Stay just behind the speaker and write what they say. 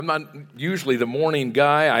I'm not usually the morning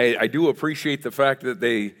guy. I do appreciate the fact that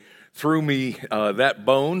they threw me that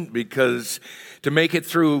bone, because to make it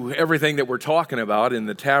through everything that we're talking about in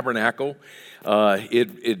the tabernacle,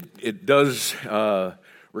 it does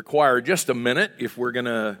require just a minute if we're going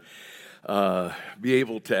to be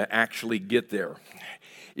able to actually get there.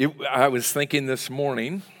 I was thinking this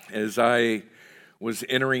morning as I was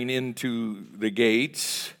entering into the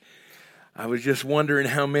gates, I was just wondering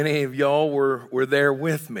how many of y'all were there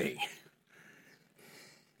with me.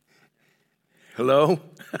 Hello?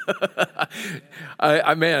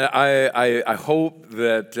 I hope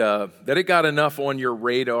that it got enough on your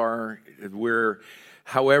radar where,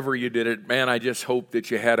 however you did it, man, I just hope that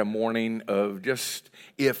you had a morning of just,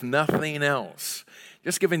 if nothing else,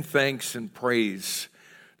 just giving thanks and praise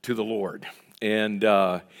to the Lord. And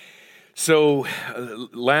so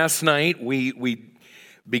last night we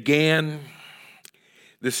began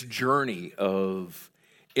this journey of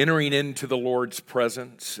entering into the Lord's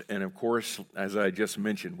presence. And of course, as I just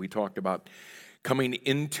mentioned, we talked about coming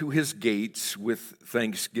into his gates with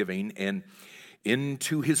thanksgiving and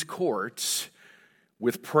into his courts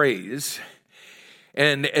with praise.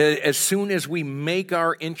 And as soon as we make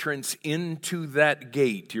our entrance into that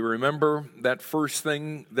gate, you remember that first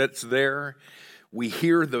thing that's there? We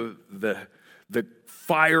hear the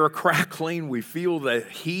fire crackling, we feel the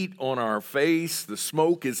heat on our face, the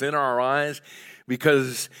smoke is in our eyes,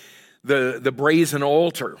 because the brazen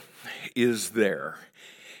altar is there.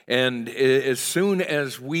 And as soon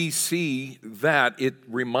as we see that, it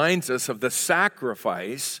reminds us of the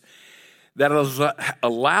sacrifice that has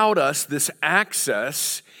allowed us this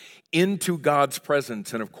access into God's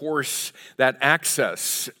presence. And of course, that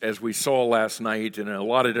access, as we saw last night in a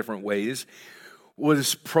lot of different ways,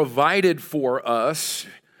 was provided for us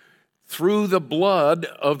through the blood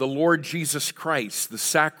of the Lord Jesus Christ, the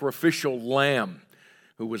sacrificial lamb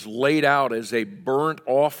who was laid out as a burnt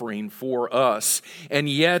offering for us, and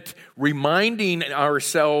yet reminding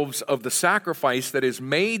ourselves of the sacrifice that has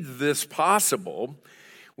made this possible.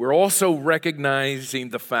 We're also recognizing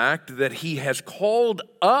the fact that he has called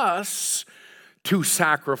us to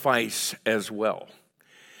sacrifice as well.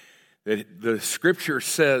 That the scripture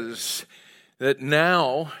says that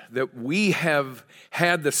now that we have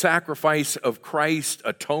had the sacrifice of Christ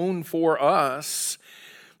atone for us,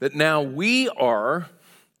 that now we are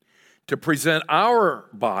to present our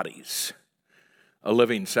bodies a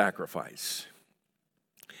living sacrifice.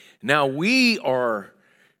 Now we are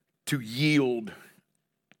to yield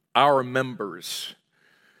our members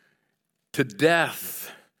to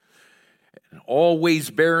death,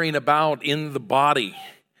 always bearing about in the body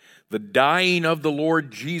the dying of the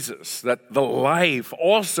Lord Jesus, that the life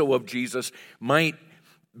also of Jesus might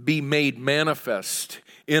be made manifest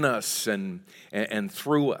in us and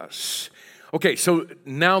through us. Okay, so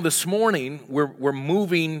now this morning we're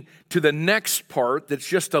moving to the next part that's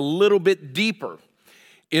just a little bit deeper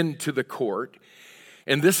into the court.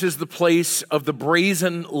 And this is the place of the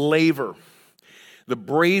brazen laver. The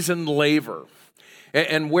brazen laver.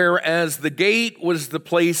 And whereas the gate was the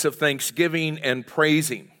place of thanksgiving and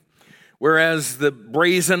praising, whereas the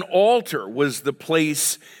brazen altar was the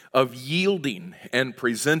place of yielding and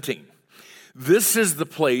presenting, this is the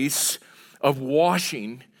place of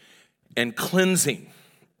washing and cleansing.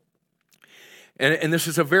 And this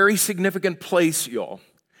is a very significant place, y'all.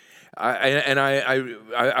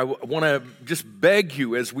 I want to just beg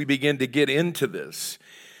you as we begin to get into this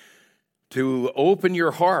to open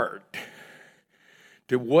your heart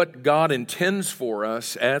to what God intends for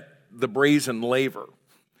us at the brazen laver.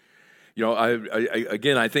 You know,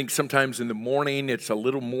 I think sometimes in the morning it's a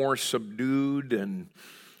little more subdued, and,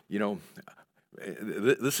 you know,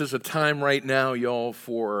 this is a time right now, y'all,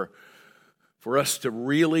 for us to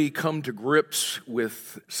really come to grips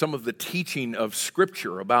with some of the teaching of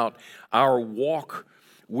Scripture about our walk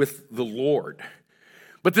with the Lord.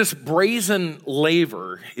 But this brazen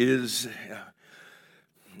laver is,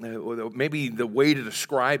 maybe the way to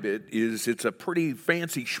describe it is, it's a pretty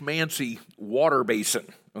fancy schmancy water basin.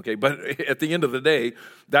 Okay, but at the end of the day,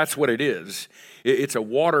 that's what it is. It's a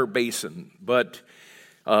water basin, but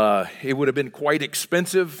it would have been quite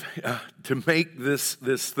expensive to make this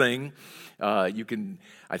thing. You can,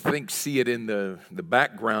 I think, see it in the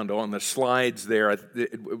background on the slides there.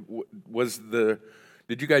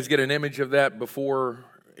 Did you guys get an image of that before?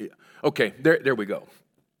 Okay, there we go.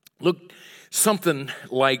 Look, something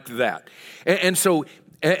like that. And so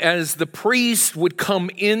as the priest would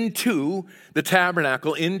come into the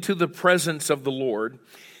tabernacle, into the presence of the Lord,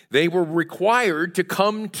 they were required to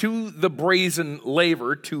come to the brazen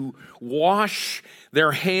laver to wash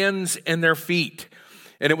their hands and their feet.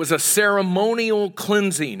 And it was a ceremonial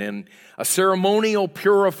cleansing and a ceremonial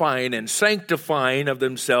purifying and sanctifying of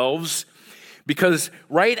themselves, because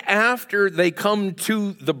right after they come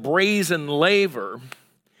to the brazen laver,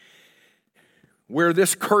 where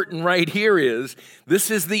this curtain right here is,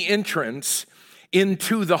 this is the entrance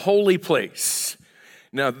into the holy place.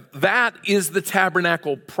 Now, that is the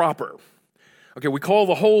tabernacle proper. Okay, we call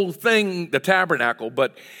the whole thing the tabernacle,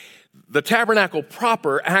 but the tabernacle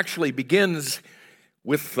proper actually begins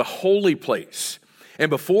with the holy place. And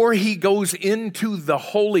before he goes into the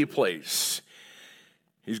holy place,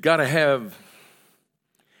 he's got to have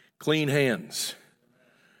clean hands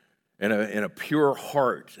and a pure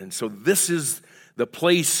heart. And so this is the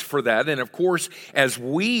place for that. And of course, as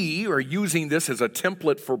we are using this as a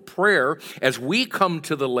template for prayer, as we come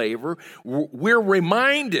to the laver, we're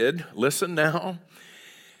reminded, listen now,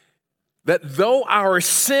 that though our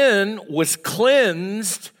sin was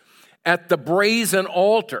cleansed at the brazen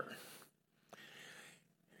altar,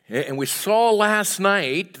 and we saw last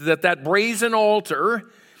night that that brazen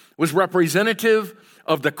altar was representative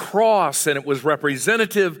of the cross, and it was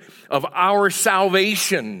representative of our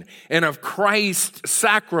salvation and of Christ's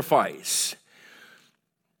sacrifice.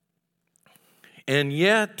 And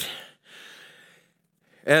yet,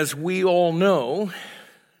 as we all know,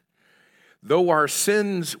 though our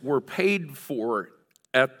sins were paid for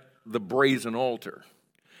at the brazen altar,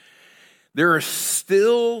 there are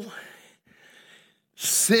still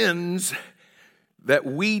sins that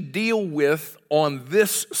we deal with on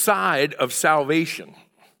this side of salvation.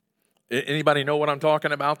 Anybody know what I'm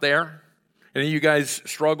talking about there? Any of you guys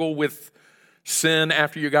struggle with sin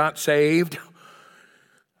after you got saved?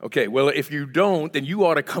 Okay, well, if you don't, then you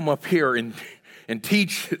ought to come up here and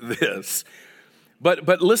teach this.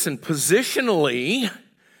 But listen, positionally,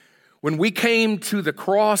 when we came to the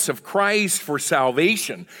cross of Christ for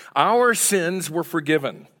salvation, our sins were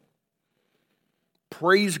forgiven.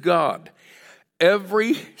 Praise God.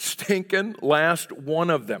 Every stinking last one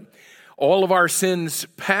of them. All of our sins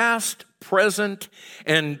past, present,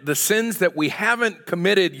 and the sins that we haven't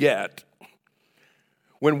committed yet.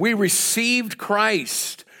 When we received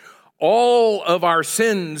Christ, all of our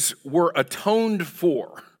sins were atoned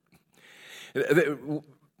for.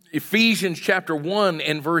 Ephesians chapter 1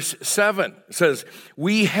 and verse 7 says,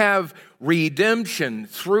 we have redemption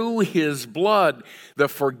through his blood, the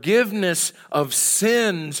forgiveness of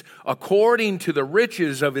sins according to the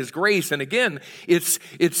riches of his grace. And again, it's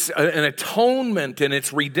an atonement and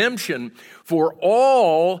it's redemption for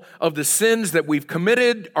all of the sins that we've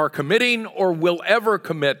committed, are committing, or will ever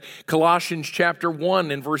commit. Colossians chapter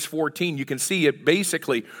 1 and verse 14, you can see it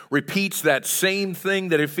basically repeats that same thing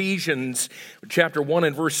that Ephesians chapter 1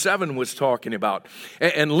 and verse 7 was talking about.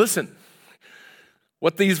 And listen,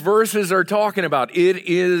 what these verses are talking about, it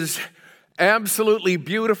is absolutely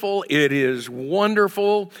beautiful. It is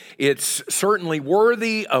wonderful. It's certainly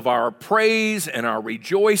worthy of our praise and our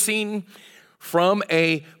rejoicing from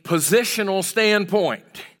a positional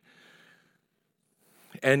standpoint.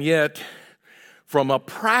 And yet, from a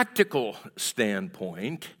practical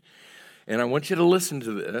standpoint, and I want you to listen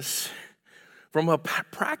to this, from a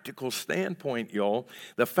practical standpoint, y'all,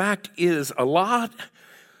 the fact is a lot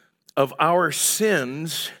of our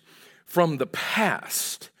sins from the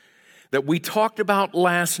past that we talked about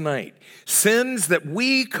last night, sins that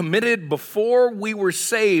we committed before we were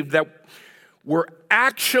saved that were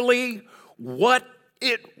actually what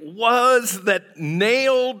it was that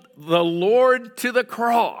nailed the Lord to the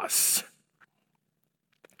cross.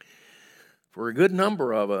 For a good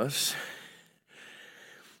number of us,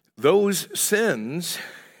 those sins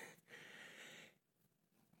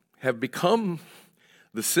have become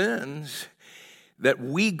the sins that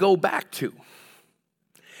we go back to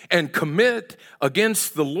and commit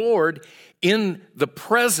against the Lord in the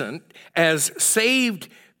present as saved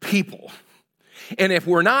people. And if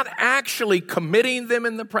we're not actually committing them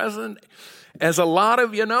in the present, as a lot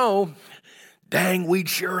of you know, dang, we'd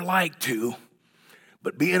sure like to,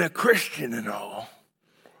 but being a Christian and all,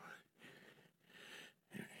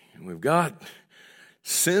 and we've got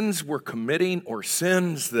sins we're committing or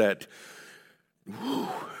sins that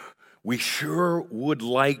we sure would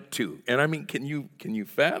like to. And I mean, can you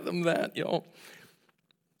fathom that, y'all?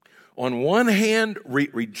 On one hand,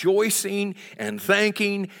 rejoicing and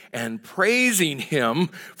thanking and praising him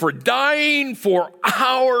for dying for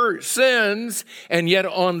our sins, and yet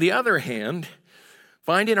on the other hand,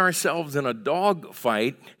 finding ourselves in a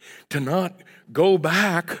dogfight to not go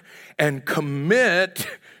back and commit,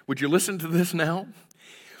 would you listen to this now?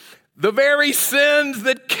 The very sins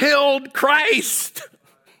that killed Christ.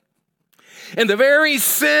 And the very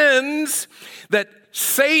sins that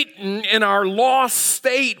Satan in our lost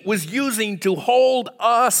state was using to hold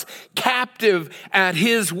us captive at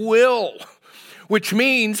his will, which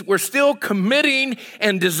means we're still committing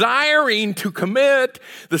and desiring to commit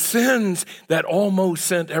the sins that almost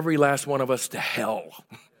sent every last one of us to hell.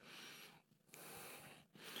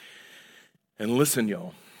 And listen,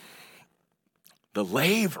 y'all, the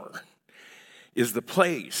laver is the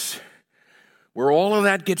place where all of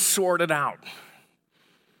that gets sorted out.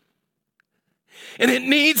 And it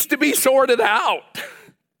needs to be sorted out.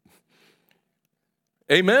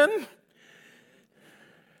 Amen?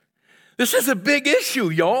 This is a big issue,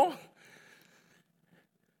 y'all.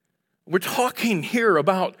 We're talking here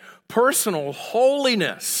about personal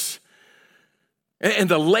holiness. And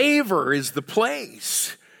the laver is the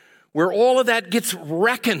place where all of that gets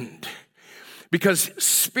reckoned. Because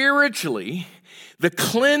spiritually, the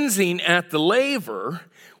cleansing at the laver,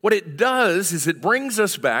 what it does is it brings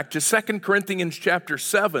us back to 2 Corinthians chapter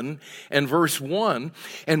 7 and verse 1,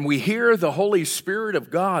 and we hear the Holy Spirit of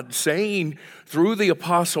God saying through the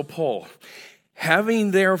Apostle Paul,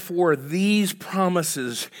 having therefore these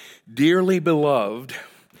promises, dearly beloved,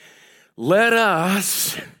 let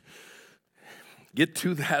us get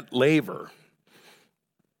to that laver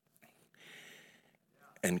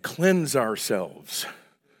and cleanse ourselves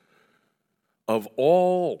of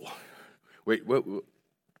all,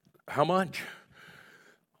 how much?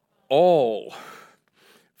 All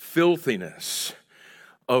filthiness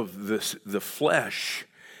of the flesh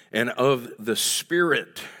and of the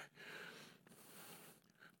spirit,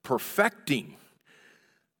 perfecting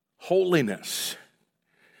holiness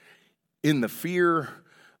in the fear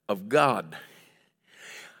of God.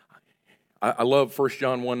 I love 1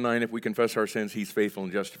 John 1:9, if we confess our sins, he's faithful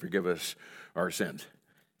and just to forgive us our sins.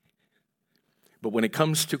 But when it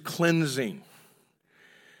comes to cleansing,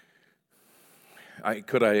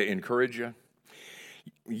 could I encourage you?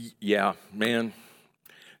 Yeah, man,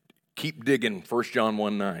 keep digging 1 John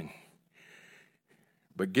 1:9.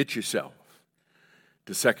 But get yourself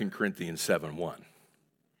to 2 Corinthians 7:1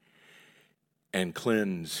 and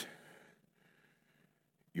cleanse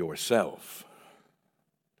yourself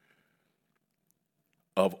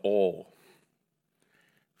of all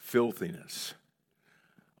filthiness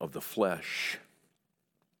of the flesh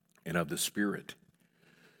and of the spirit.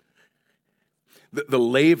 The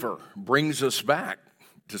laver brings us back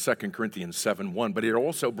to 2 Corinthians 7:1, but it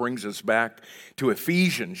also brings us back to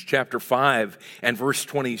Ephesians chapter 5 and verse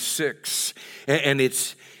 26. And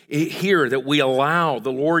it's here that we allow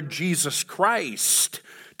the Lord Jesus Christ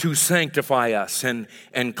to sanctify us and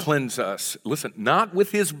cleanse us. Listen, not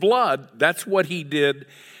with his blood. That's what he did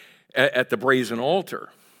at the brazen altar.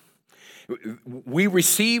 We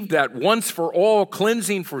received that once for all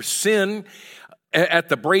cleansing for sin at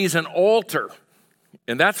the brazen altar.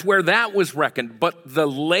 And that's where that was reckoned. But the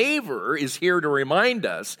laver is here to remind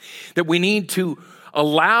us that we need to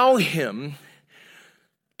allow him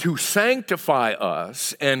to sanctify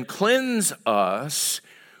us and cleanse us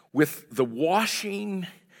with the washing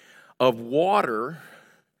of water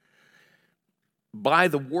by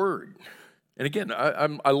the word. And again,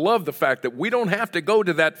 I love the fact that we don't have to go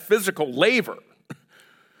to that physical laver.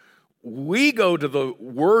 We go to the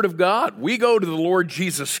Word of God. We go to the Lord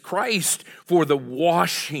Jesus Christ for the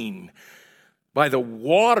washing by the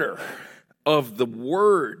water of the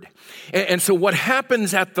Word. And so what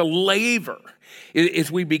happens at the laver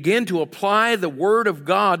is we begin to apply the Word of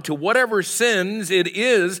God to whatever sins it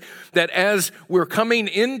is that as we're coming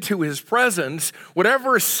into His presence,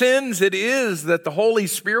 whatever sins it is that the Holy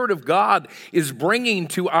Spirit of God is bringing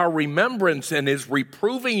to our remembrance and is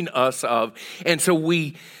reproving us of. And so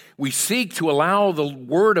we seek to allow the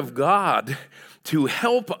Word of God to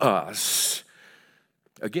help us,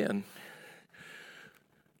 again,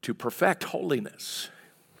 to perfect holiness.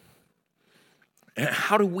 And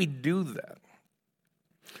how do we do that?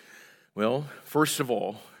 Well, first of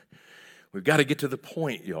all, we've got to get to the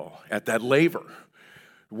point, y'all, at that laver,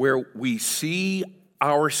 where we see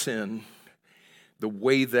our sin the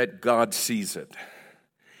way that God sees it.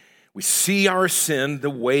 We see our sin the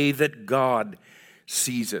way that God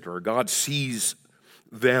sees it, or God sees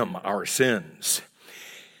them, our sins.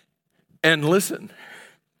 And listen,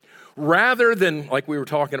 rather than, like we were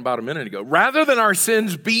talking about a minute ago, rather than our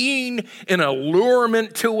sins being an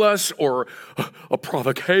allurement to us or a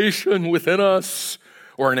provocation within us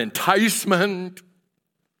or an enticement,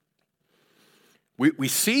 we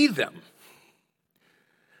see them.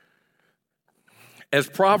 As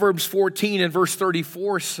Proverbs 14 and verse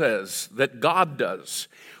 34 says that God does,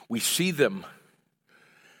 we see them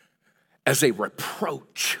as a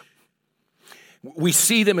reproach. We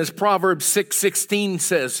see them, as Proverbs 6:16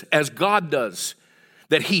 says, as God does,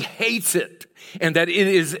 that he hates it, and that it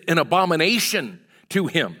is an abomination to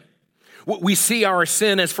him. We see our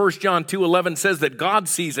sin, as 1 John 2:11 says, that God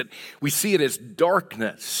sees it. We see it as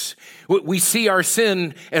darkness. We see our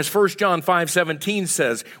sin, as 1 John 5:17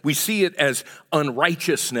 says, we see it as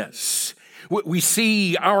unrighteousness. We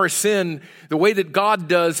see our sin the way that God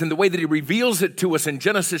does and the way that he reveals it to us in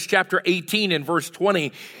Genesis chapter 18 and verse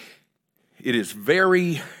 20. It is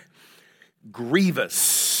very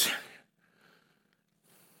grievous.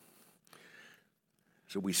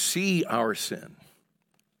 So we see our sin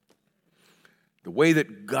the way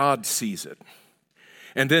that God sees it.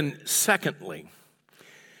 And then secondly,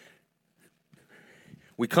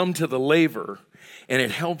 we come to the laver, and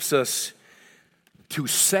it helps us to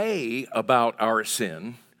say about our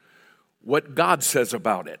sin what God says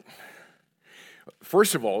about it.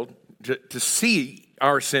 First of all, to see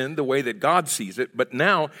our sin the way that God sees it, but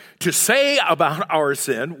now to say about our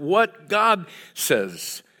sin what God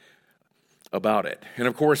says about it. And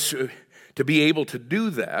of course, to be able to do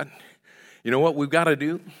that, you know what we've got to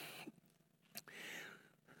do?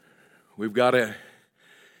 We've got to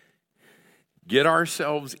get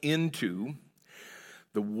ourselves into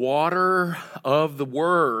the water of the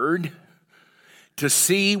Word to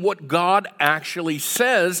see what God actually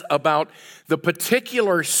says about the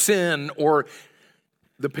particular sin or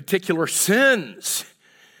the particular sins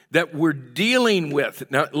that we're dealing with.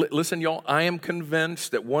 Now, listen, y'all, I am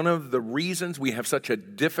convinced that one of the reasons we have such a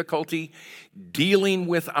difficulty dealing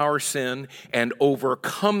with our sin and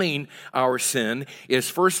overcoming our sin is,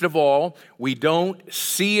 first of all, we don't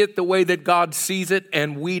see it the way that God sees it,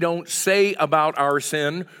 and we don't say about our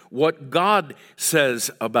sin what God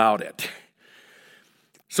says about it.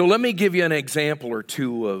 So let me give you an example or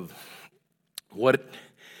two of what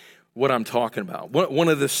I'm talking about. One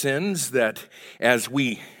of the sins that as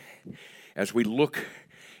we look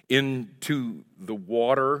into the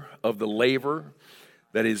water of the laver,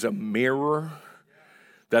 that is a mirror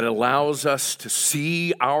that allows us to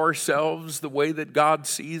see ourselves the way that God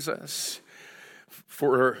sees us.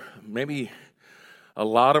 For maybe a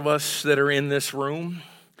lot of us that are in this room,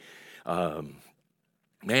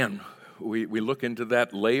 we look into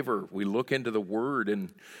that laver, we look into the Word,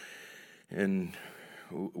 and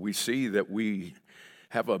we see that we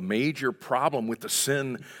have a major problem with the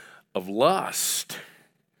sin of lust.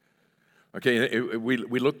 Okay, we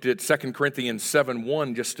looked at 2 Corinthians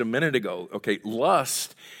 7:1 just a minute ago. Okay,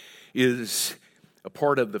 lust is a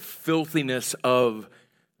part of the filthiness of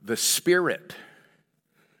the spirit.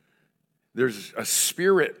 There's a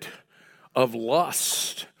spirit of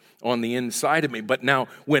lust on the inside of me. But now,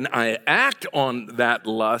 when I act on that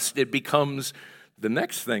lust, it becomes the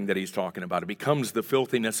next thing that he's talking about. It becomes the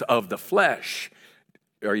filthiness of the flesh.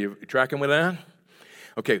 Are you tracking with that?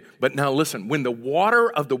 Okay, but now listen, when the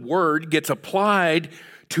water of the Word gets applied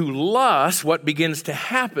to lust, what begins to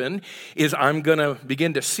happen is I'm going to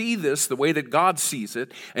begin to see this the way that God sees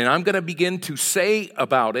it, and I'm going to begin to say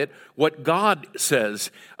about it what God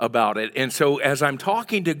says about it. And so as I'm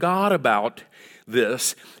talking to God about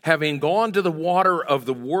this, having gone to the water of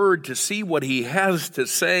the Word to see what he has to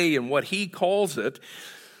say and what he calls it,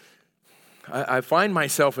 I find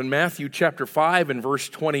myself in Matthew chapter 5 and verse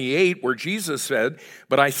 28 where Jesus said,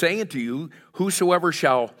 "But I say unto you, whosoever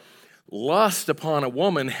shall lust upon a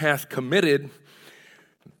woman hath committed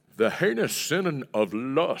the heinous sin of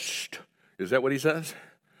lust." Is that what he says?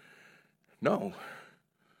 No.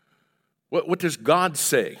 What does God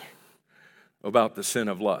say about the sin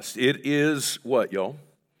of lust? It is what, y'all?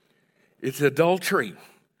 It's adultery.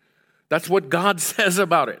 That's what God says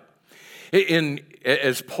about it.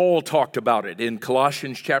 As Paul talked about it in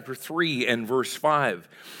Colossians chapter 3 and verse 5,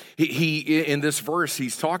 in this verse,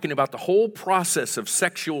 he's talking about the whole process of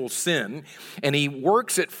sexual sin, and he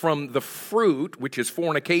works it from the fruit, which is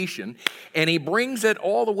fornication, and he brings it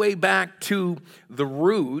all the way back to the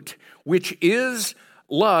root, which is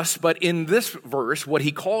lust, but in this verse, what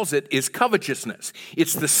he calls it is covetousness.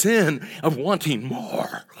 It's the sin of wanting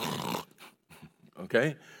more.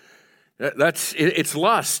 Okay? It's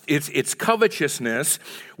lust, it's covetousness,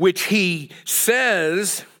 which he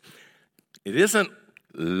says it isn't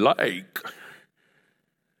like,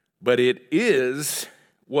 but it is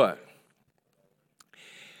what?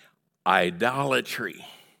 Idolatry.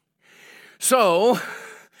 So,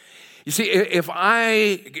 you see, if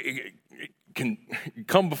I can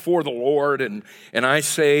come before the Lord and I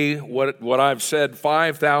say what I've said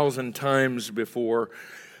 5,000 times before,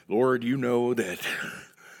 Lord, you know that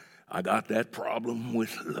I got that problem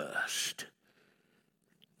with lust.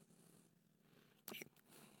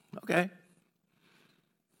 Okay.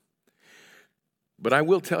 But I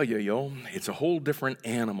will tell you, y'all, it's a whole different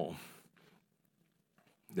animal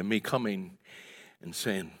than me coming and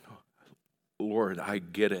saying, Lord, I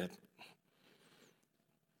get it.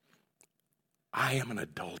 I am an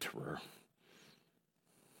adulterer.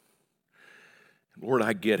 Lord,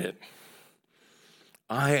 I get it.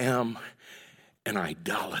 I am an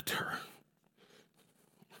idolater.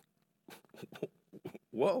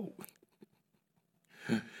 Whoa.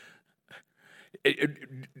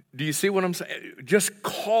 Do you see what I'm saying? Just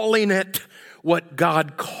calling it what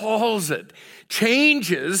God calls it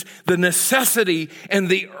changes the necessity and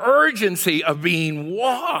the urgency of being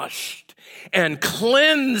washed and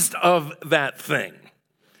cleansed of that thing.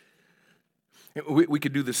 We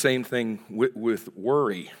could do the same thing with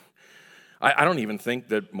worry. I don't even think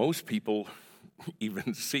that most people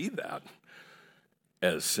even see that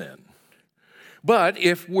as sin. But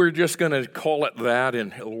if we're just going to call it that,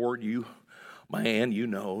 and Lord, you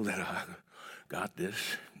know that I got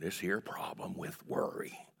this here problem with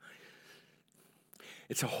worry.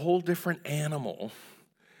 It's a whole different animal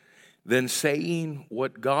than saying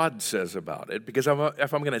what God says about it. Because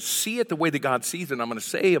if I'm going to see it the way that God sees it, and I'm going to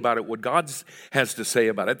say about it what God has to say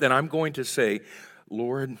about it, then I'm going to say,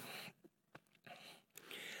 Lord,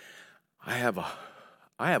 I have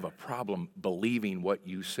a problem believing what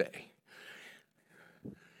you say.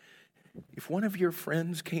 If one of your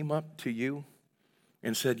friends came up to you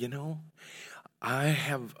and said, I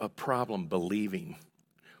have a problem believing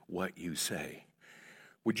what you say,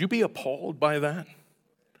 would you be appalled by that?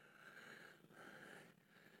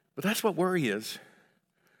 But that's what worry is.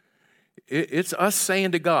 It's us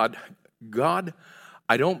saying to God, God,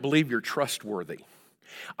 I don't believe you're trustworthy.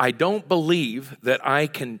 I don't believe that I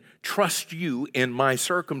can trust you in my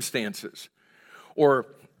circumstances. Or,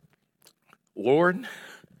 Lord,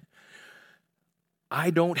 I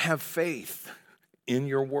don't have faith in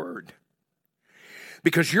your word.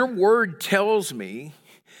 Because your word tells me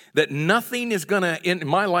that nothing is going to, in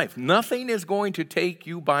my life, nothing is going to take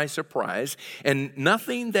you by surprise, and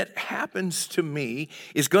nothing that happens to me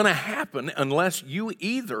is going to happen unless you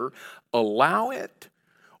either allow it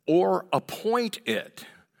or appoint it.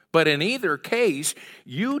 But in either case,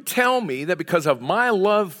 you tell me that because of my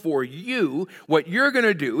love for you, what you're going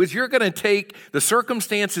to do is you're going to take the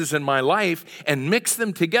circumstances in my life and mix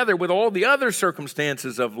them together with all the other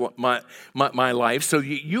circumstances of my life so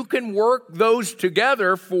you can work those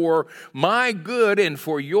together for my good and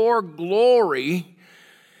for your glory.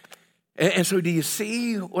 And so do you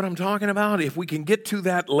see what I'm talking about? If we can get to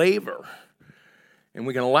that laver and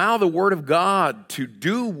we can allow the Word of God to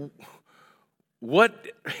do what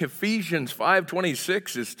Ephesians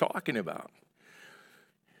 5:26 is talking about.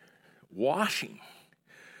 Washing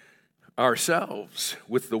ourselves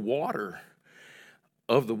with the water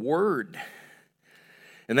of the Word.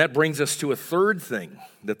 And that brings us to a third thing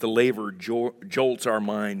that the laver jolts our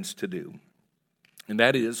minds to do. And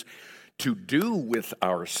that is to do with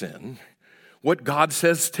our sin what God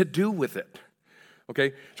says to do with it.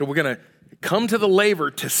 Okay, so we're going to come to the laver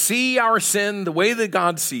to see our sin the way that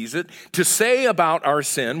God sees it, to say about our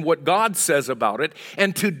sin what God says about it,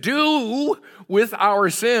 and to do with our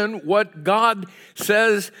sin what God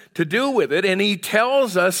says to do with it. And he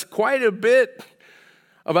tells us quite a bit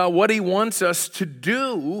about what he wants us to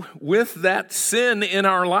do with that sin in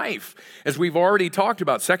our life. As we've already talked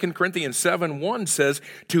about, 2 Corinthians 7:1 says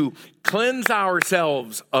to cleanse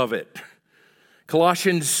ourselves of it.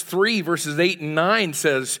 Colossians 3 verses 8 and 9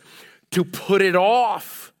 says to put it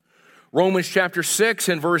off. Romans chapter 6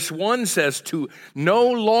 and verse 1 says to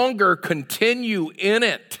no longer continue in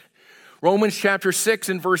it. Romans chapter 6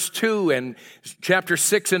 and verse 2 and chapter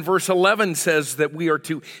 6 and verse 11 says that we are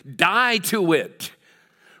to die to it.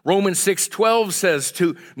 Romans 6:12 says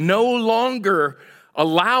to no longer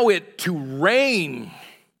allow it to reign.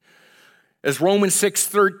 As Romans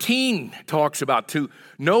 6:13 talks about, to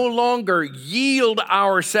no longer yield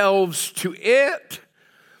ourselves to it.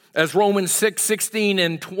 As Romans 6:16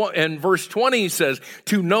 and verse 20 says,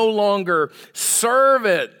 to no longer serve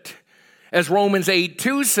it. As Romans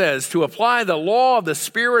 8:2 says, to apply the law of the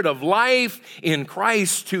Spirit of life in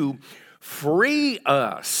Christ to free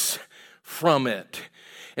us from it.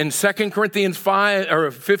 In 2 Corinthians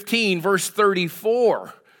 15 verse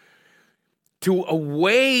 34, to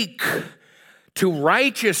awake to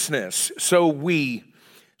righteousness so we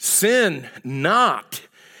sin not.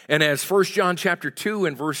 And as 1 John chapter 2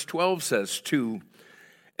 and verse 12 says, to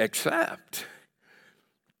accept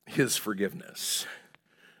his forgiveness.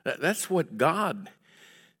 That's what God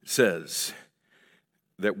says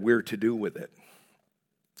that we're to do with it.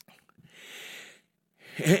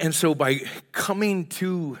 And so by coming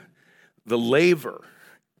to the laver,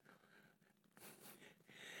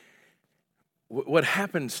 what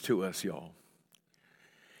happens to us, y'all,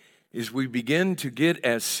 is we begin to get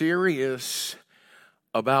as serious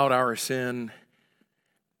about our sin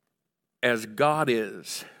as God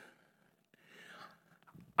is.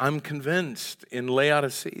 I'm convinced in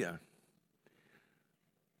Laodicea,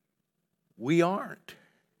 we aren't.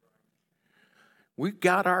 We've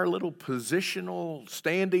got our little positional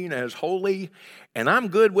standing as holy, and I'm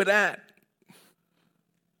good with that.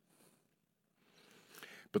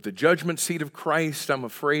 But the judgment seat of Christ, I'm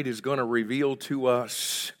afraid, is going to reveal to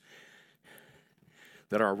us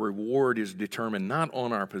that our reward is determined not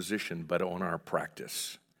on our position, but on our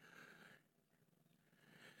practice.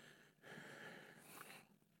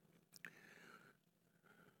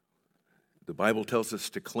 The Bible tells us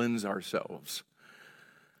to cleanse ourselves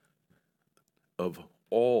of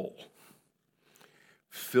all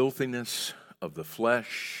filthiness of the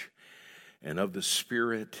flesh and of the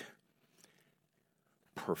spirit,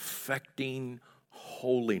 perfecting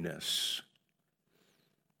holiness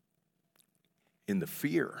in the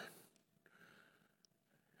fear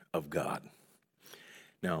of God.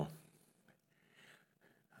 Now,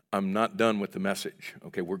 I'm not done with the message.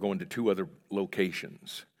 Okay, we're going to 2 other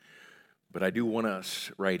locations. But I do want us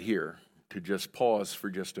right here to just pause for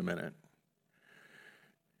just a minute.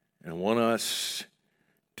 And I want us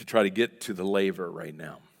to try to get to the laver right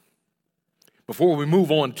now. Before we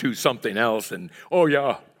move on to something else, and oh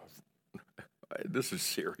yeah, this is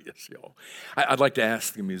serious, y'all. I'd like to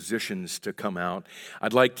ask the musicians to come out.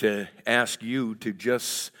 I'd like to ask you to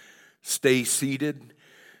just stay seated.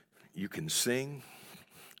 You can sing.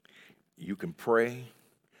 You can pray.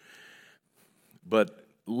 But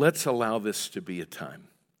let's allow this to be a time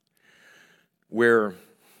where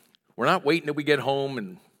we're not waiting till we get home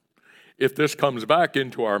and if this comes back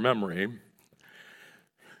into our memory,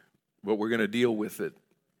 but we're going to deal with it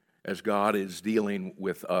as God is dealing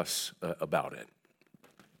with us about it.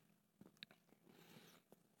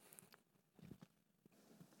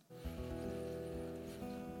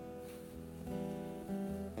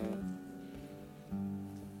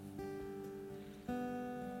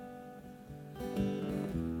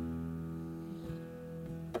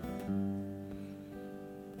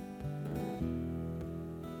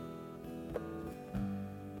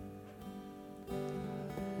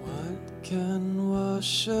 Can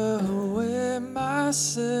wash away my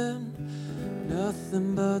sin,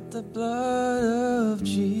 nothing but the blood of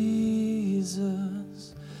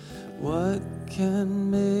Jesus. What can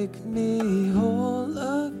make me whole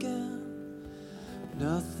again?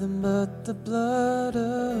 Nothing but the blood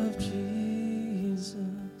of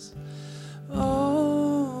Jesus.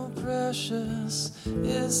 Oh, precious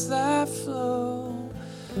is that flow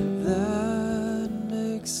that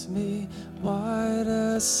makes me white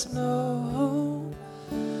as snow.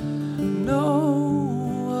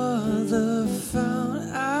 No other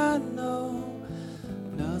fount I know,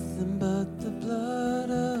 nothing but the blood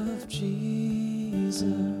of Jesus.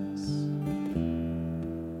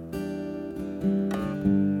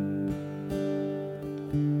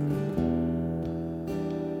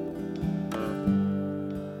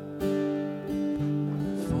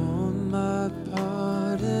 For my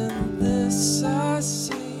part in this I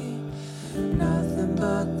see nothing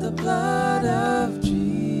but the blood of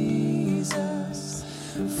Jesus.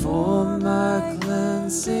 For my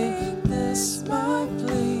cleansing, this my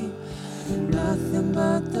plea, nothing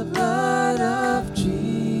but the blood of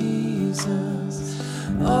Jesus.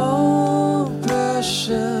 Oh,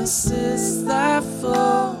 precious is that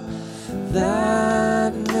flow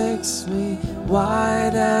that makes me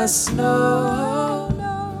white as snow.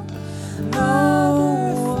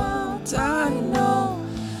 No want I know,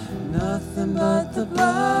 nothing but the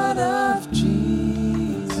blood of Jesus.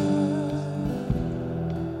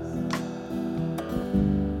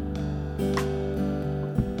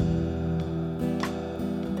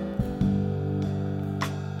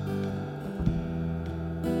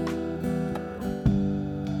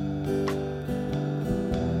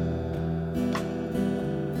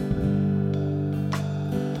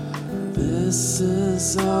 This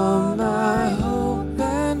is all my hope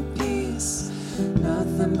and peace,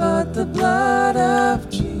 nothing but the blood of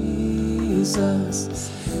Jesus.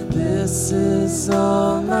 This is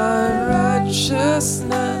all my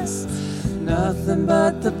righteousness, nothing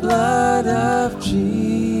but the blood of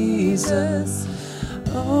Jesus.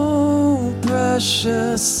 Oh,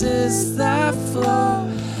 precious is that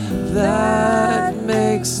flow that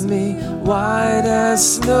makes me white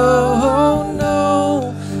as snow.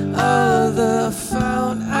 No other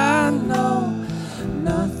fount I know,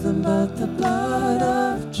 nothing but the blood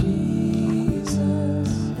of Jesus.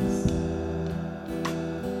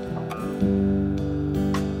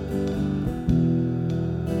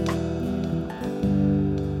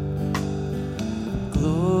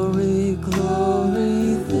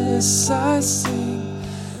 this I sing,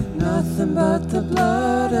 nothing but the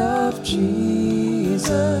blood of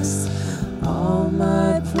Jesus. All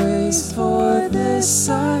my praise for this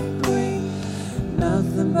I bring,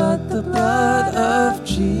 nothing but the blood of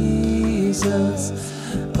Jesus.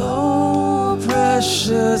 Oh,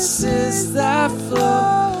 precious is that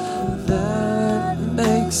flow that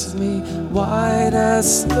makes me white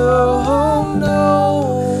as snow.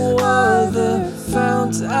 No other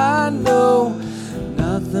fount I know,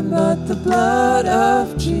 nothing but the blood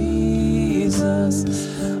of Jesus.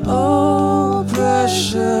 Oh,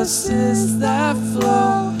 precious is that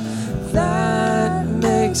flow that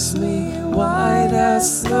makes me white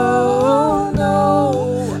as snow.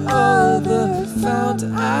 No other fount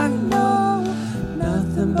I know,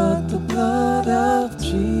 nothing but the blood of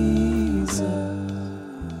Jesus.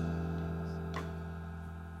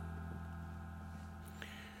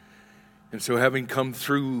 And so, having come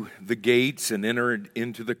through the gates and entered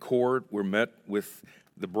into the court, we're met with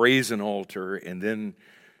the brazen altar and then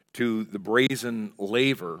to the brazen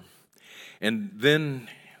laver. And then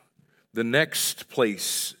the next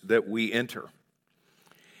place that we enter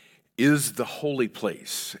is the holy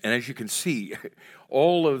place. And as you can see,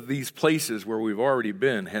 all of these places where we've already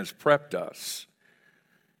been has prepped us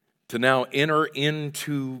to now enter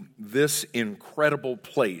into this incredible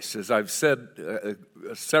place. As I've said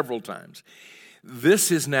several times, this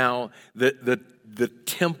is now the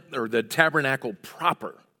tabernacle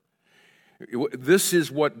proper. This is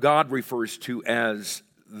what God refers to as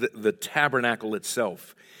the tabernacle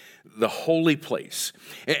itself, the holy place.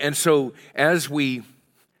 And so as we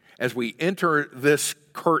enter this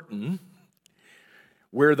curtain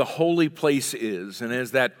where the holy place is, and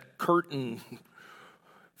as that curtain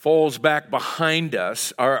falls back behind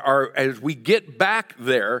us, as we get back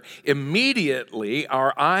there, immediately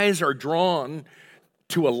our eyes are drawn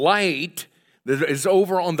to a light that is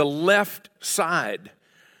over on the left side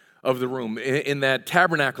of the room. In that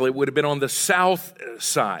tabernacle, it would have been on the south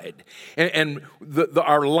side. And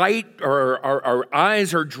our light, or our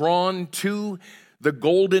eyes are drawn to the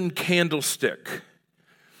golden candlestick.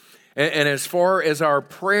 And as far as our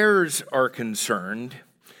prayers are concerned,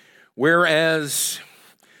 whereas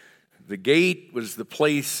the gate was the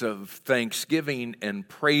place of thanksgiving and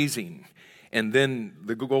praising, and then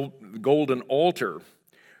the golden altar,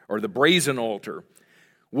 or the brazen altar,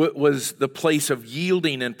 was the place of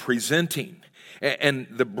yielding and presenting. And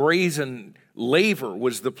the brazen laver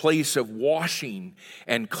was the place of washing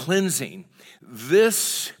and cleansing.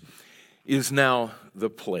 This is now the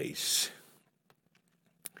place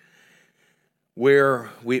where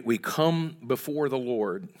we come before the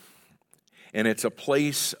Lord, and it's a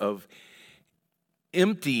place of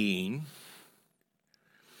emptying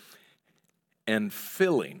and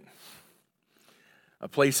filling. A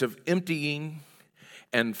place of emptying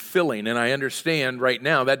and filling. And I understand right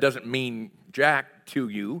now that doesn't mean jack to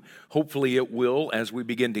you. Hopefully it will as we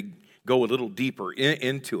begin to go a little deeper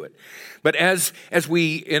into it. But as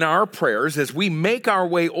we, in our prayers, as we make our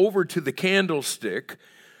way over to the candlestick,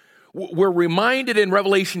 we're reminded in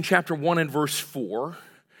Revelation chapter 1 and verse 4,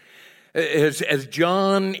 as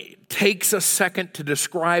John takes a second to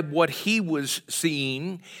describe what he was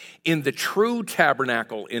seeing in the true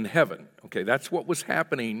tabernacle in heaven. Okay, that's what was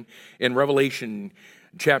happening in Revelation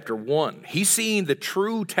chapter 1. He's seeing the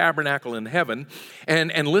true tabernacle in heaven.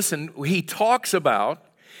 And listen, he talks about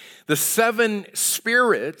the 7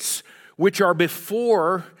 spirits which are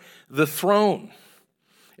before the throne.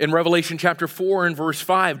 In Revelation chapter 4 and verse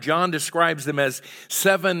 5, John describes them as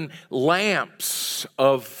 7 lamps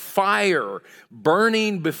of fire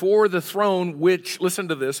burning before the throne, which, listen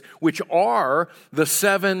to this, which are the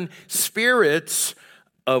 7 spirits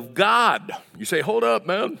of God. You say, hold up,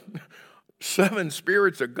 man. 7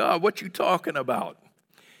 spirits of God. What you talking about?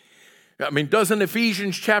 I mean, doesn't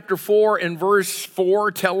Ephesians chapter 4 and verse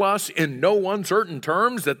 4 tell us in no uncertain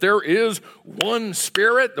terms that there is one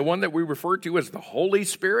Spirit, the one that we refer to as the Holy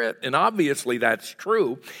Spirit? And obviously that's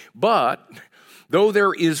true. But though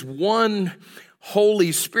there is one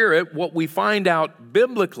Holy Spirit, what we find out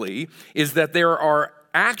biblically is that there are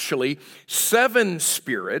actually 7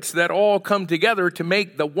 spirits that all come together to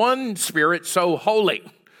make the one Spirit so holy.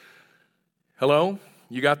 Hello?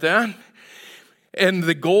 You got that? And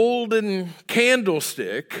the golden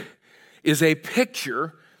candlestick is a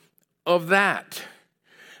picture of that.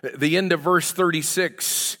 The end of verse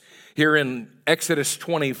 36 here in Exodus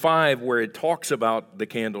 25, where it talks about the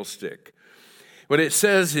candlestick. What it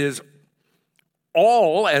says is,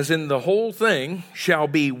 all, as in the whole thing, shall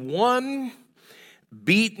be one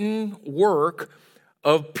beaten work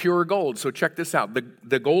of pure gold. So check this out.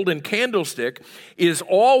 The golden candlestick is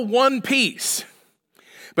all one piece.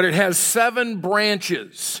 But it has 7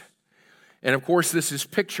 branches. And of course, this is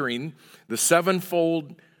picturing the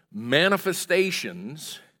sevenfold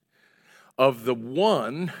manifestations of the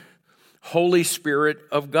one Holy Spirit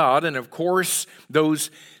of God. And of course,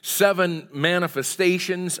 those 7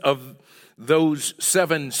 manifestations of those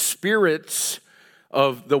 7 spirits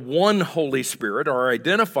of the one Holy Spirit are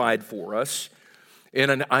identified for us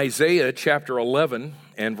in Isaiah chapter 11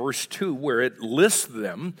 and verse 2, where it lists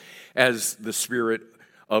them as the Spirit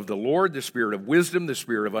of the Lord, the Spirit of wisdom, the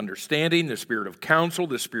Spirit of understanding, the Spirit of counsel,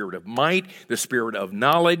 the Spirit of might, the Spirit of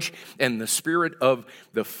knowledge, and the Spirit of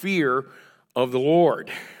the fear of the Lord.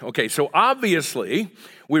 Okay, so obviously,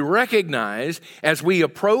 we recognize as we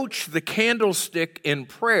approach the candlestick in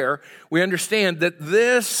prayer, we understand that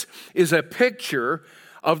this is a picture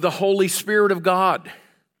of the Holy Spirit of God.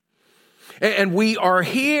 And we are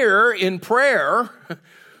here in prayer,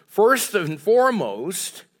 first and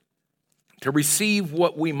foremost, to receive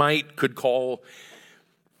what we could call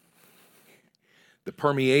the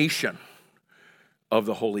permeation of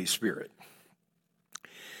the Holy Spirit.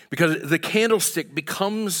 Because the candlestick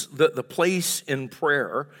becomes the place in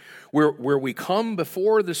prayer where we come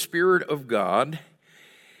before the Spirit of God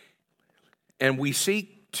and we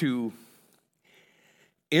seek to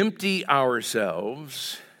empty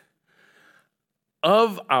ourselves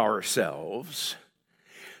of ourselves,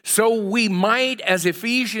 so we might, as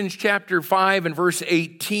Ephesians chapter 5 and verse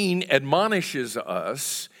 18 admonishes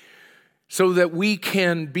us, so that we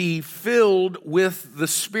can be filled with the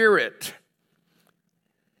Spirit.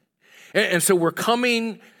 And so we're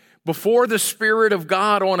coming before the Spirit of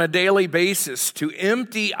God on a daily basis to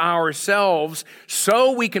empty ourselves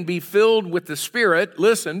so we can be filled with the Spirit.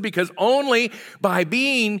 Listen, because only by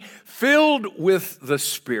being filled with the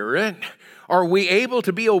Spirit are we able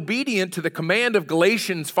to be obedient to the command of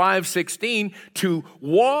Galatians 5:16 to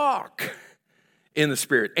walk in the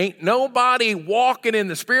Spirit. Ain't nobody walking in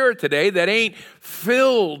the Spirit today that ain't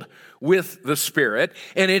filled with the Spirit.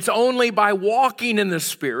 And it's only by walking in the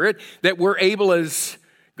Spirit that we're able, as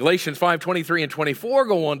Galatians 5:23 and 24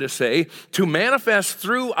 go on to say, to manifest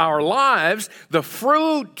through our lives the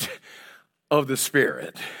fruit of the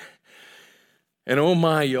Spirit. And oh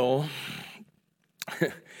my, y'all,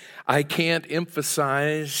 I can't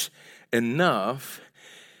emphasize enough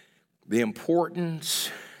the importance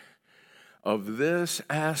of this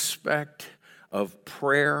aspect of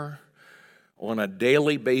prayer on a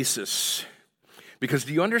daily basis. Because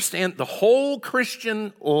do you understand, the whole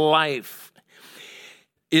Christian life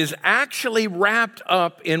is actually wrapped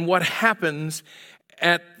up in what happens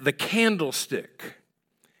at the candlestick.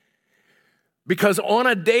 Because on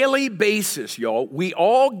a daily basis, y'all, we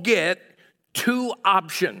all get 2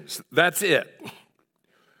 options. That's it.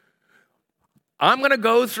 I'm going to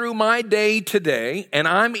go through my day today, and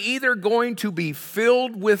I'm either going to be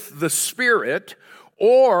filled with the Spirit,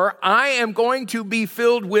 or I am going to be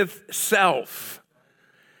filled with self.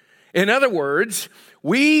 In other words,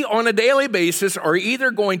 we on a daily basis are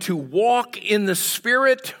either going to walk in the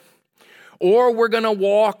Spirit, or we're going to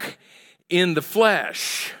walk in the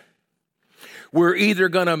flesh. We're either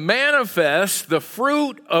going to manifest the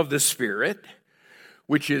fruit of the Spirit,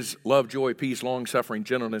 which is love, joy, peace, long-suffering,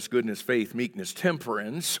 gentleness, goodness, faith, meekness,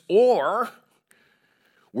 temperance, or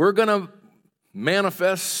we're going to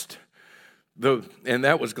manifest and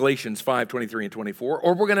that was Galatians 5:23 and 24,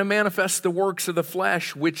 or we're going to manifest the works of the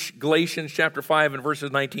flesh, which Galatians chapter 5 and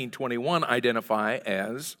verses 19-21 identify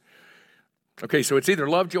as. Okay, so it's either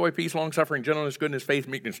love, joy, peace, long-suffering, gentleness, goodness, faith,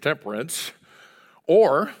 meekness, temperance,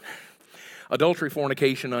 or adultery,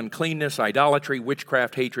 fornication, uncleanness, idolatry,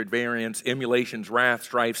 witchcraft, hatred, variance, emulations, wrath,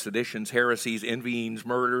 strife, seditions, heresies, envyings,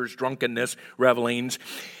 murders, drunkenness, revelings,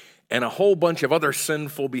 and a whole bunch of other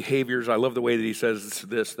sinful behaviors. I love the way that he says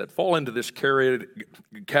this, that fall into this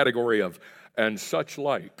category of, and such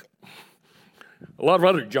like. A lot of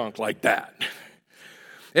other junk like that.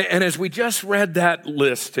 And as we just read that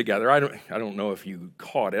list together, I don't know if you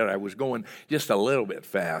caught it. I was going just a little bit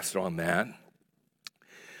fast on that.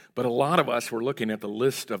 But a lot of us were looking at the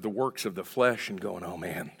list of the works of the flesh and going, oh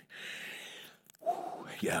man,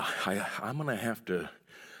 yeah, I'm going to have to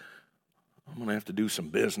do some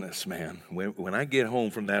business, man. When I get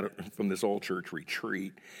home from this all church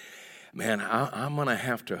retreat, man, I'm going to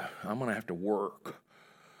have to work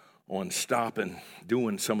on stopping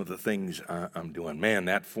doing some of the things I'm doing. Man,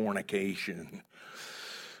 that fornication,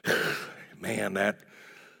 man, that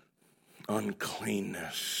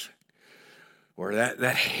uncleanness, or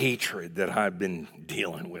that hatred that I've been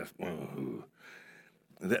dealing with,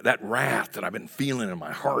 that wrath that I've been feeling in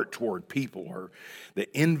my heart toward people, or the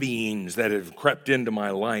envyings that have crept into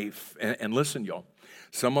my life. And listen, y'all,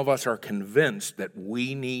 Some of us are convinced that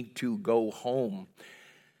we need to go home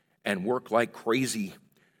and work like crazy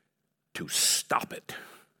to stop it.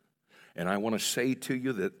 And I want to say to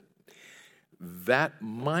you that that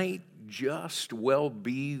might just well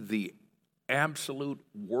be the absolute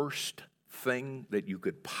worst thing that you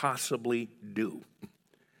could possibly do.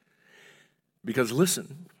 Because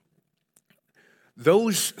listen,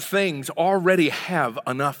 those things already have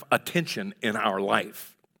enough attention in our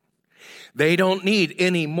life. They don't need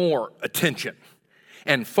any more attention.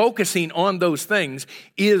 And focusing on those things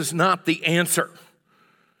is not the answer.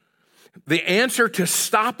 The answer to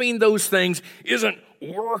stopping those things isn't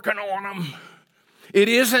working on them. It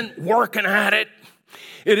isn't working at it.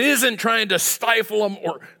 It isn't trying to stifle them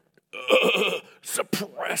or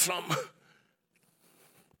suppress them.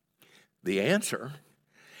 The answer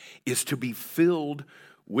is to be filled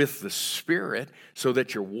with the Spirit so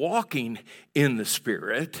that you're walking in the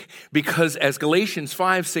Spirit. Because as Galatians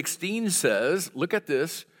 5:16 says, look at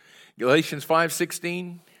this, Galatians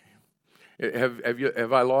 5:16.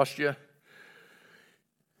 Have I lost you?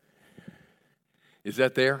 Is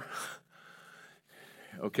that there?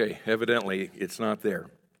 Okay, evidently it's not there.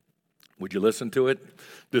 Would you listen to it?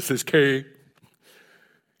 This is K.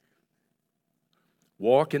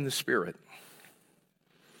 Walk in the Spirit,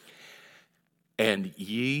 and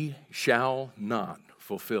ye shall not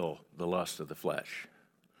fulfill the lust of the flesh.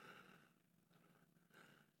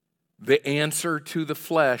 The answer to the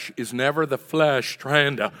flesh is never the flesh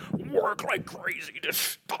trying to work like crazy to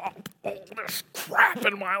stop all this crap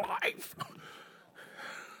in my life.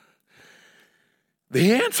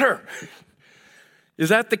 The answer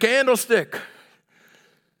is at the candlestick.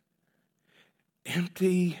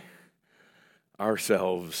 Empty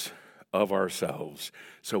ourselves of ourselves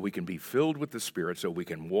so we can be filled with the Spirit, so we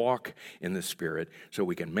can walk in the Spirit, so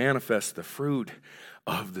we can manifest the fruit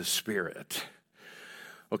of the Spirit.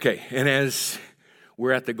 Okay, and as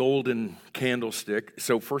we're at the golden candlestick,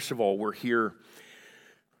 so first of all, we're here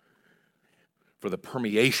for the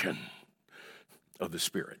permeation of the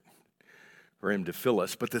Spirit, for Him to fill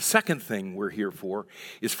us. But the second thing we're here for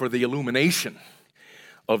is for the illumination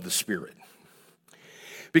of the Spirit.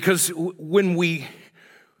 Because when we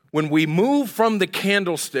move from the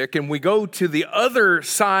candlestick and we go to the other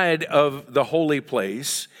side of the holy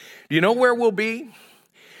place, do you know where we'll be?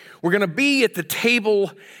 We're going to be at the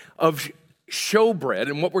table of showbread,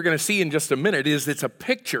 and what we're going to see in just a minute is it's a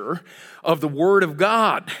picture of the Word of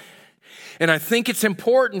God. And I think it's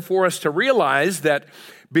important for us to realize that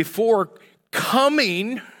before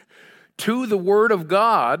coming to the Word of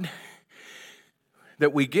God,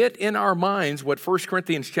 that we get in our minds what 1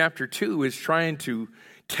 Corinthians chapter 2 is trying to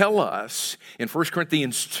tell us. In 1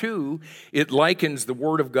 Corinthians 2, it likens the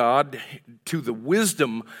Word of God to the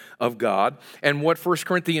wisdom of God. And what 1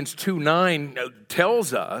 Corinthians 2:9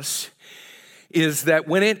 tells us is that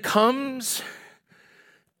when it comes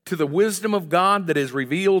to the wisdom of God that is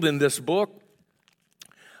revealed in this book,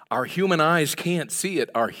 our human eyes can't see it.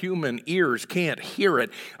 Our human ears can't hear it.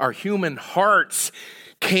 Our human hearts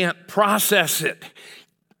can't process it.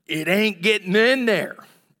 It ain't getting in there.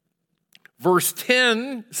 Verse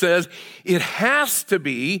 10 says it has to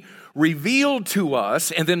be revealed to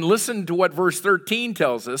us. And then listen to what verse 13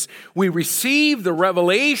 tells us. We receive the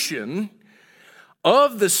revelation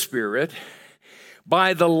of the Spirit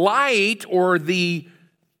by the light or the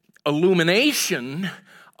illumination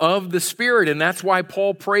of the Spirit. And that's why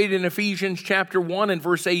Paul prayed in Ephesians chapter 1 and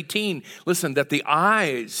verse 18. Listen, that the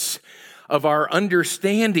eyes of our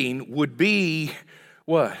understanding would be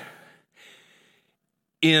what?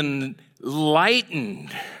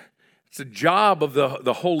 Enlightened. It's a job of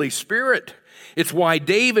the Holy Spirit. It's why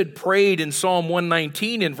David prayed in Psalm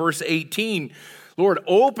 119 in verse 18, Lord,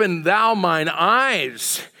 open thou mine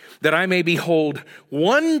eyes that I may behold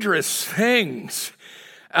wondrous things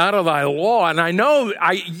out of thy law. And I know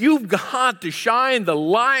you've got to shine the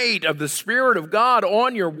light of the Spirit of God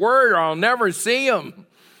on your word or I'll never see him.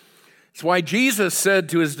 It's why Jesus said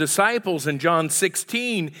to his disciples in John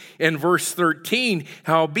 16 and verse 13,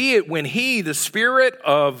 howbeit when he, the Spirit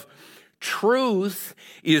of truth,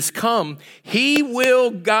 is come, he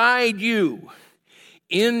will guide you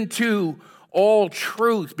into all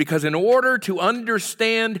truth. Because in order to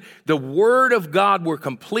understand the Word of God, we're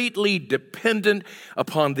completely dependent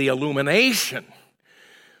upon the illumination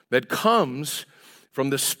that comes from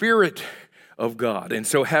the Spirit of God. And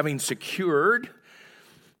so having secured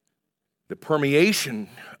the permeation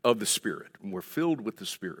of the Spirit, and we're filled with the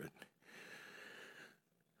Spirit,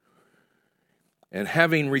 and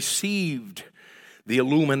having received the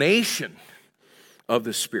illumination of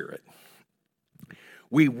the Spirit,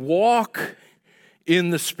 we walk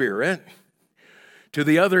in the Spirit To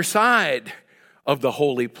the other side of the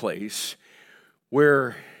holy place,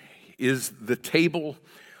 where is the table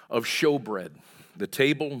of showbread. The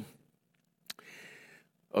table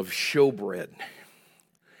of showbread.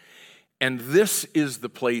 And this is the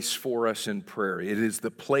place for us in prayer. It is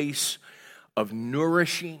the place of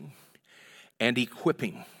nourishing and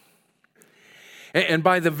equipping. And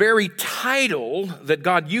by the very title that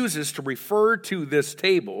God uses to refer to this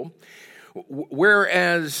table,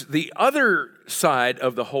 whereas the other side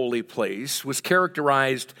of the holy place was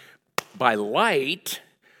characterized by light,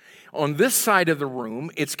 on this side of the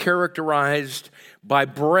room, it's characterized by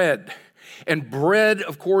bread. And bread,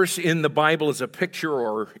 of course, in the Bible is a picture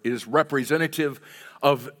or is representative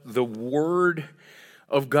of the Word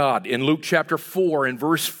of God. In Luke chapter 4 and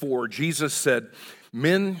verse 4, Jesus said,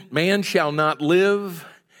 Man shall not live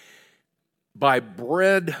by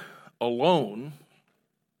bread alone,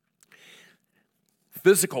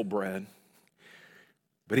 physical bread,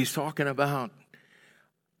 but he's talking about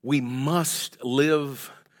we must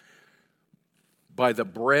live by the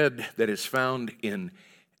bread that is found in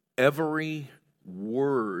every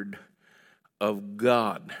word of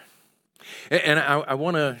God. And I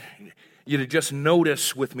want you to just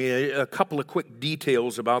notice with me a couple of quick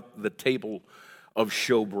details about the table of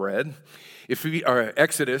showbread.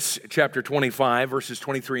 Exodus chapter 25, verses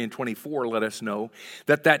 23 and 24 let us know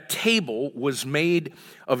that table was made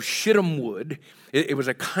of shittim wood. It was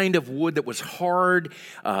a kind of wood that was hard.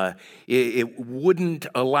 It wouldn't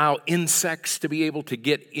allow insects to be able to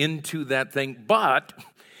get into that thing. But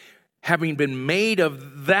having been made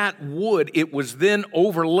of that wood, it was then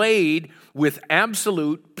overlaid with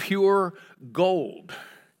absolute pure gold.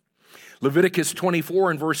 Leviticus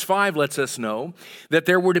 24 and verse 5 lets us know that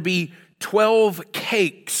there were to be 12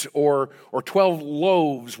 cakes or 12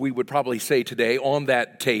 loaves, we would probably say today, on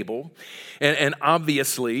that table. And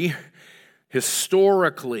obviously,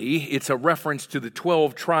 historically, it's a reference to the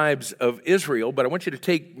 12 tribes of Israel. But I want you to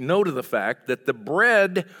take note of the fact that the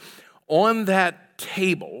bread on that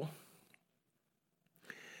table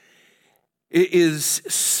is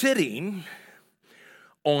sitting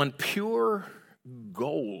on pure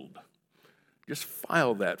gold. Just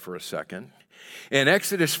file that for a second. And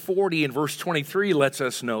Exodus 40 and verse 23 lets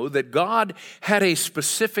us know that God had a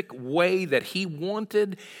specific way that he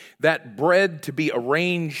wanted that bread to be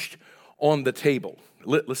arranged on the table.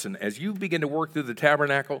 Listen, as you begin to work through the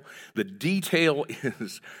tabernacle, the detail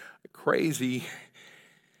is crazy,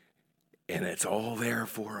 and it's all there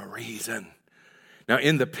for a reason. Now,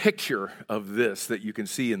 in the picture of this that you can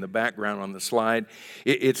see in the background on the slide,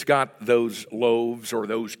 it's got those loaves or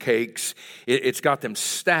those cakes. It's got them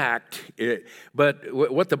stacked. But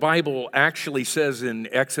what the Bible actually says in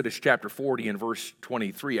Exodus chapter 40 and verse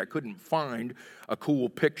 23, I couldn't find a cool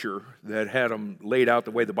picture that had them laid out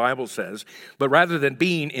the way the Bible says. But rather than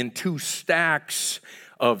being in two stacks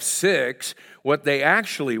of 6, what they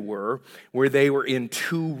actually were they were in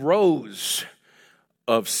 2 rows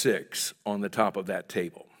of 6 on the top of that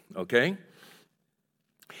table, okay?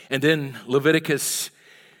 And then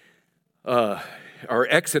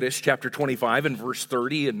Exodus chapter 25 and verse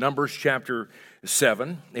 30 and Numbers chapter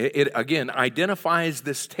 7, it again identifies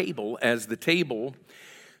this table as the table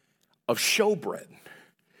of showbread.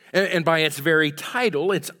 And by its very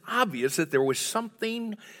title, it's obvious that there was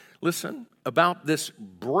something, listen, about this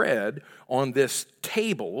bread on this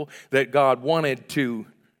table that God wanted to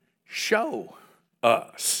show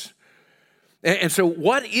us. And so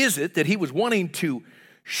what is it that he was wanting to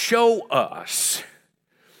show us?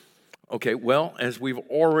 Okay, well, as we've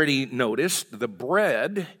already noticed, the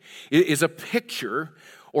bread is a picture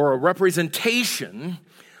or a representation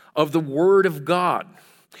of the Word of God.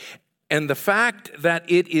 And the fact that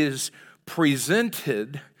it is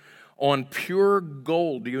presented on pure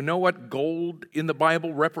gold. Do you know what gold in the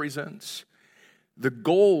Bible represents? The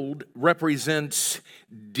gold represents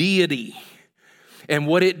deity. And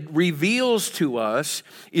what it reveals to us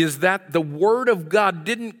is that the Word of God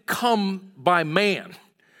didn't come by man.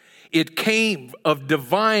 It came of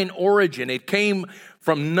divine origin. It came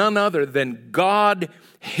from none other than God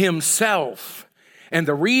himself. And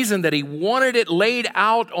the reason that he wanted it laid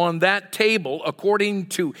out on that table according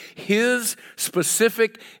to his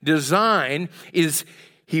specific design is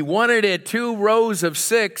he wanted it 2 rows of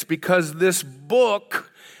 6 because this book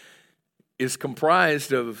is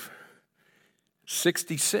comprised of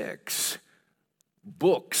 66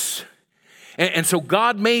 books. And so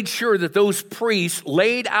God made sure that those priests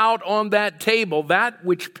laid out on that table that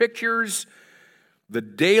which pictures the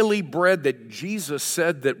daily bread that Jesus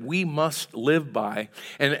said that we must live by.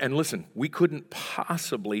 And listen, we couldn't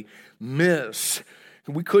possibly miss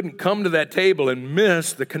We couldn't come to that table and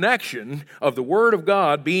miss the connection of the Word of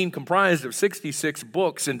God being comprised of 66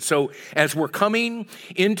 books. And so as we're coming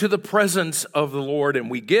into the presence of the Lord and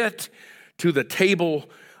we get to the table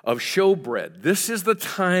of showbread, this is the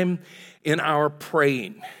time in our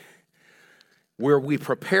praying where we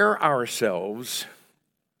prepare ourselves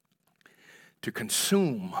to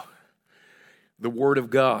consume the Word of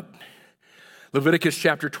God. Leviticus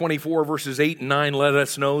chapter 24, verses 8 and 9 let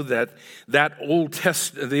us know that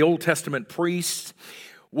the Old Testament priests,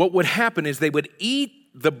 what would happen is they would eat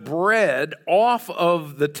the bread off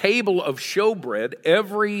of the table of showbread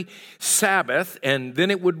every Sabbath, and then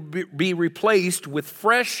it would be replaced with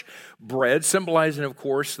fresh bread, symbolizing, of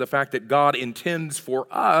course, the fact that God intends for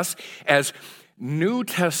us as New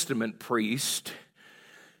Testament priests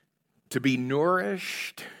to be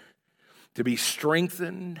nourished, to be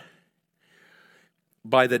strengthened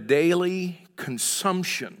by the daily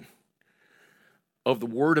consumption of the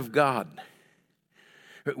Word of God.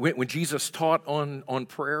 When Jesus taught on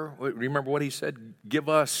prayer, remember what he said? Give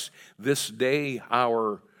us this day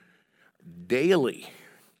our daily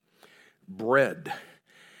bread.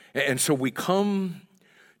 And so we come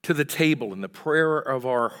to the table, and the prayer of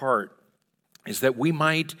our heart is that we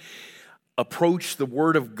might approach the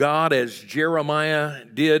Word of God as Jeremiah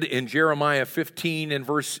did in Jeremiah 15 and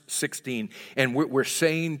verse 16. And we're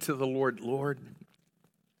saying to the Lord, Lord,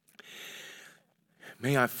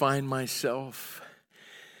 may I find myself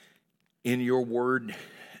in your Word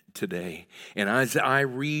today. And as I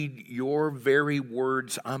read your very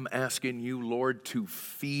words, I'm asking you, Lord, to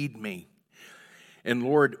feed me. And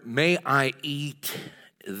Lord, may I eat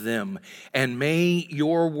them. And may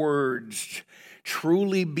your words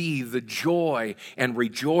truly be the joy and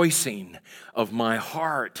rejoicing of my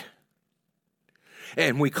heart.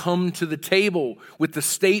 And we come to the table with the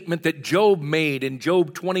statement that Job made in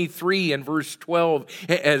Job 23 and verse 12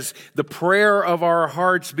 as the prayer of our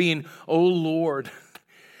hearts being, "O Lord,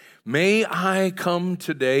 may I come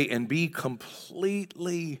today and be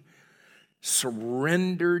completely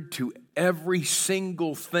surrendered to every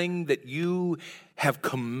single thing that you have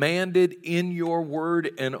commanded in your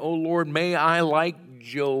word. And oh Lord, may I, like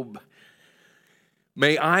Job,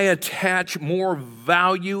 may I attach more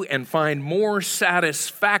value and find more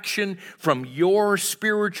satisfaction from your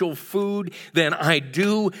spiritual food than I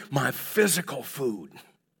do my physical food."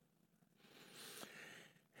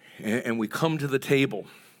 And we come to the table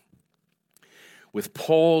with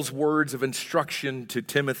Paul's words of instruction to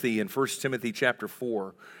Timothy in 1 Timothy chapter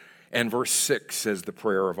 4 and verse 6 as the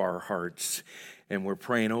prayer of our hearts. And we're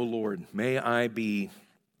praying, "Oh Lord, may I be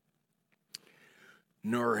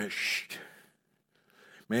nourished.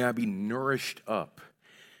 May I be nourished up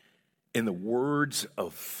in the words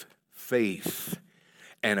of faith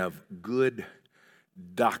and of good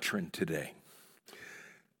doctrine today.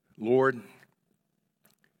 Lord,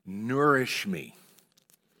 nourish me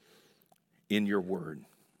in your word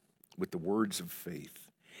with the words of faith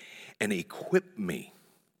and equip me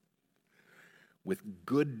with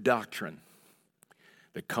good doctrine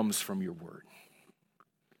that comes from your word."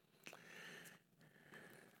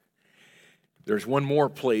 There's one more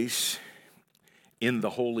place in the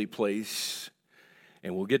holy place,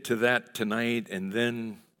 and we'll get to that tonight, and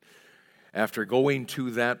then after going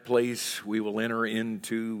to that place, we will enter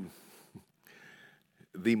into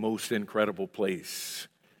the most incredible place,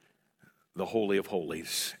 the Holy of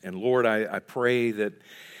Holies. And Lord, I pray that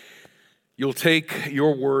you'll take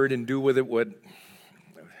your word and do with it what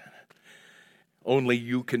only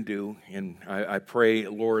you can do. And I pray,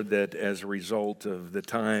 Lord, that as a result of the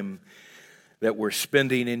time that we're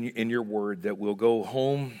spending in your word, that we'll go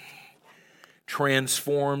home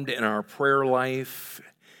transformed in our prayer life,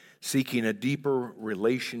 seeking a deeper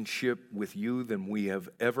relationship with you than we have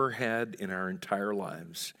ever had in our entire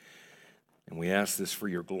lives. And we ask this for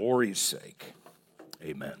your glory's sake.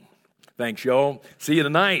 Amen. Thanks, y'all. See you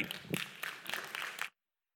tonight.